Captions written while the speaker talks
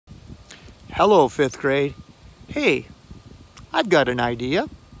Hello, fifth grade. Hey, I've got an idea.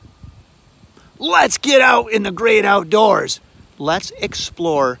 Let's get out in the great outdoors. Let's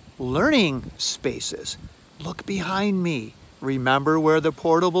explore learning spaces. Look behind me. Remember where the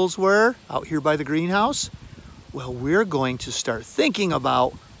portables were out here by the greenhouse? Well, we're going to start thinking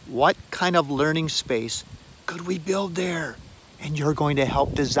about what kind of learning space could we build there? And you're going to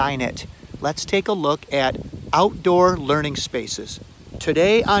help design it. Let's take a look at outdoor learning spaces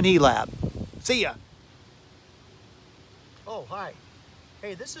today on eLab. See ya. Oh, hi.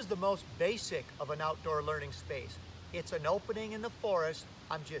 Hey, this is the most basic of an outdoor learning space. It's an opening in the forest.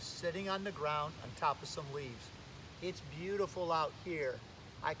 I'm just sitting on the ground on top of some leaves. It's beautiful out here.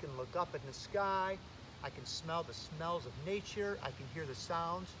 I can look up in the sky. I can smell the smells of nature. I can hear the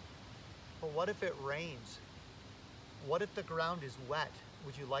sounds. But what if it rains? What if the ground is wet?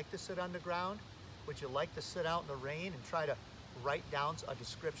 Would you like to sit on the ground? Would you like to sit out in the rain and try to write down a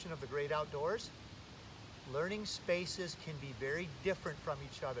description of the great outdoors? Learning spaces can be very different from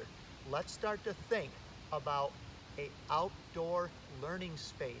each other. Let's start to think about an outdoor learning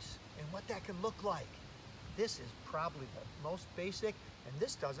space and what that can look like. This is probably the most basic, and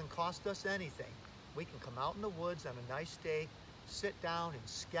this doesn't cost us anything. We can come out in the woods on a nice day, sit down and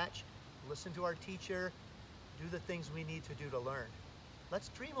sketch, listen to our teacher, do the things we need to do to learn. Let's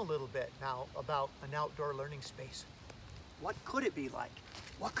dream a little bit now about an outdoor learning space. What could it be like?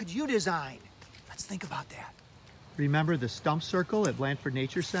 What could you design? Let's think about that. Remember the stump circle at Blandford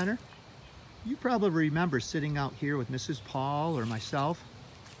Nature Center? You probably remember sitting out here with Mrs. Paul or myself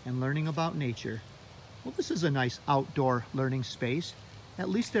and learning about nature. Well, this is a nice outdoor learning space. At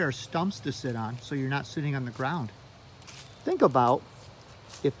least there are stumps to sit on, so you're not sitting on the ground. Think about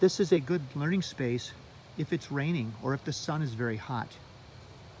if this is a good learning space, if it's raining or if the sun is very hot.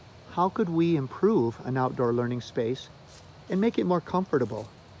 How could we improve an outdoor learning space and make it more comfortable,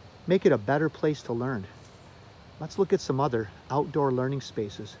 make it a better place to learn? Let's look at some other outdoor learning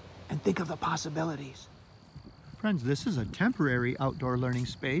spaces and think of the possibilities. Friends, this is a temporary outdoor learning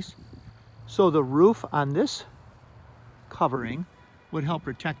space. So the roof on this covering would help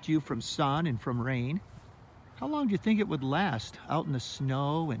protect you from sun and from rain. How long do you think it would last out in the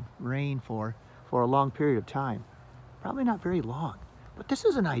snow and rain for a long period of time? Probably not very long, but this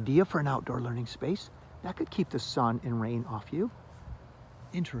is an idea for an outdoor learning space that could keep the sun and rain off you.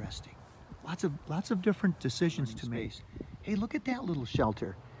 Interesting. Lots of different decisions to make. Hey, look at that little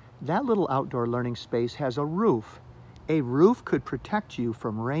shelter. That little outdoor learning space has a roof. A roof could protect you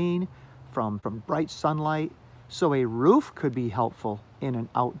from rain, from bright sunlight. So a roof could be helpful in an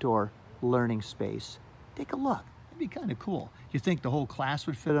outdoor learning space. Take a look. That'd be kind of cool. You think the whole class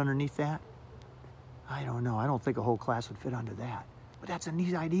would fit underneath that? I don't know. I don't think a whole class would fit under that. But that's a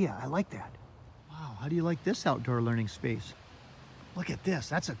neat idea. I like that. Wow, how do you like this outdoor learning space? Look at this.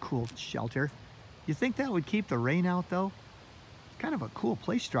 That's a cool shelter. You think that would keep the rain out, though? It's kind of a cool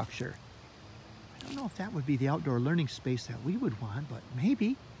play structure. I don't know if that would be the outdoor learning space that we would want, but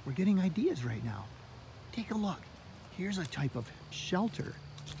maybe. We're getting ideas right now. Take a look. Here's a type of shelter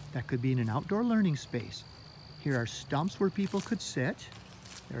that could be in an outdoor learning space. Here are stumps where people could sit.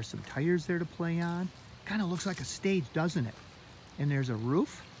 There are some tires there to play on. Kind of looks like a stage, doesn't it? And there's a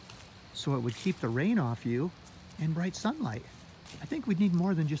roof, so it would keep the rain off you and bright sunlight. I think we'd need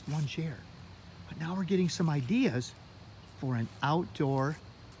more than just one chair. But now we're getting some ideas for an outdoor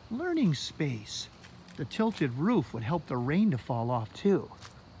learning space. The tilted roof would help the rain to fall off too.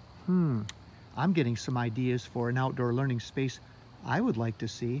 I'm getting some ideas for an outdoor learning space I would like to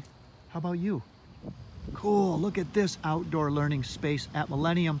see. How about you? Cool, look at this outdoor learning space at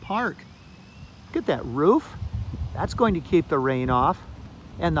Millennium Park. Look at that roof. That's going to keep the rain off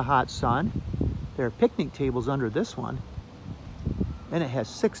and the hot sun. There are picnic tables under this one. And it has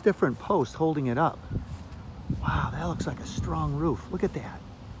 6 different posts holding it up. Wow, that looks like a strong roof. Look at that.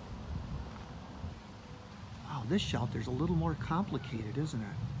 Wow, this shelter's a little more complicated, isn't it?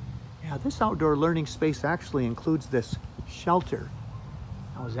 Yeah, this outdoor learning space actually includes this shelter.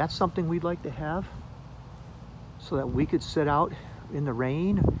 Now, is that something we'd like to have? So that we could sit out in the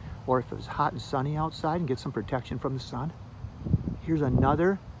rain, or if it was hot and sunny outside, and get some protection from the sun? Here's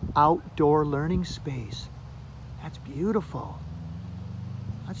another outdoor learning space. That's beautiful.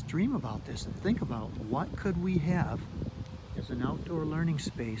 Let's dream about this and think about what could we have as an outdoor learning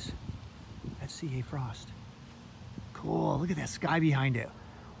space at C.A. Frost. Cool, look at that sky behind it.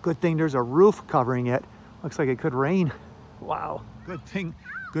 Good thing there's a roof covering it. Looks like it could rain. Wow. Good thing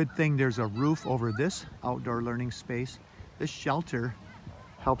there's a roof over this outdoor learning space. This shelter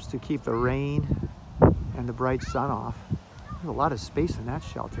helps to keep the rain and the bright sun off. There's a lot of space in that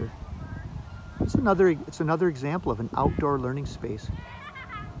shelter. It's another example of an outdoor learning space.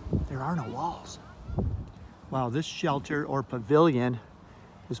 There there are no walls. Wow, this shelter or pavilion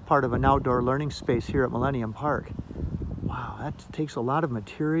is part of an outdoor learning space here at Millennium Park. Wow, that takes a lot of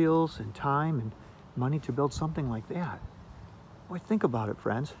materials and time and money to build something like that. Boy, think about it,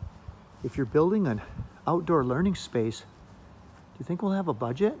 friends. If you're building an outdoor learning space, do you think we'll have a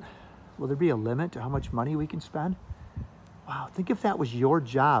budget? Will there be a limit to how much money we can spend? Wow, think if that was your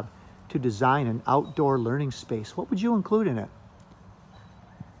job to design an outdoor learning space. What would you include in it?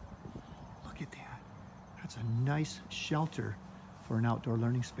 Look at that. That's a nice shelter for an outdoor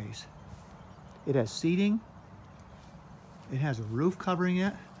learning space. It has seating. It has a roof covering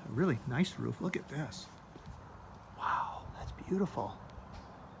it. A really nice roof. Look at this. Wow, that's beautiful.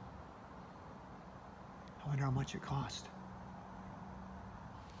 I wonder how much it cost.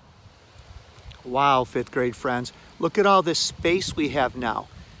 Wow, fifth grade friends. Look at all this space we have now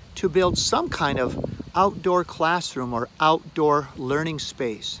to build some kind of outdoor classroom or outdoor learning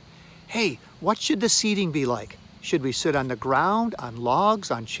space. Hey, what should the seating be like? Should we sit on the ground, on logs,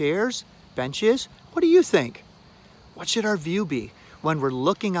 on chairs, benches? What do you think? What should our view be when we're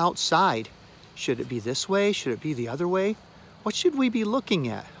looking outside? Should it be this way? Should it be the other way? What should we be looking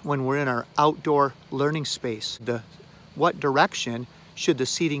at when we're in our outdoor learning space? What direction should the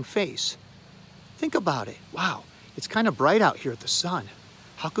seating face? Think about it. Wow, it's kind of bright out here at the sun.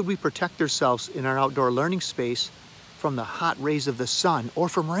 How could we protect ourselves in our outdoor learning space from the hot rays of the sun or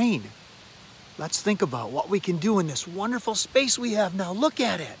from rain? Let's think about what we can do in this wonderful space we have now. Look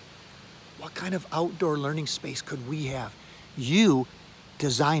at it. What kind of outdoor learning space could we have? You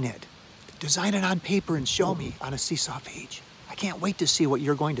design it. Design it on paper and show me on a Seesaw page. I can't wait to see what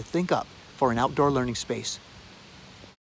you're going to think up for an outdoor learning space.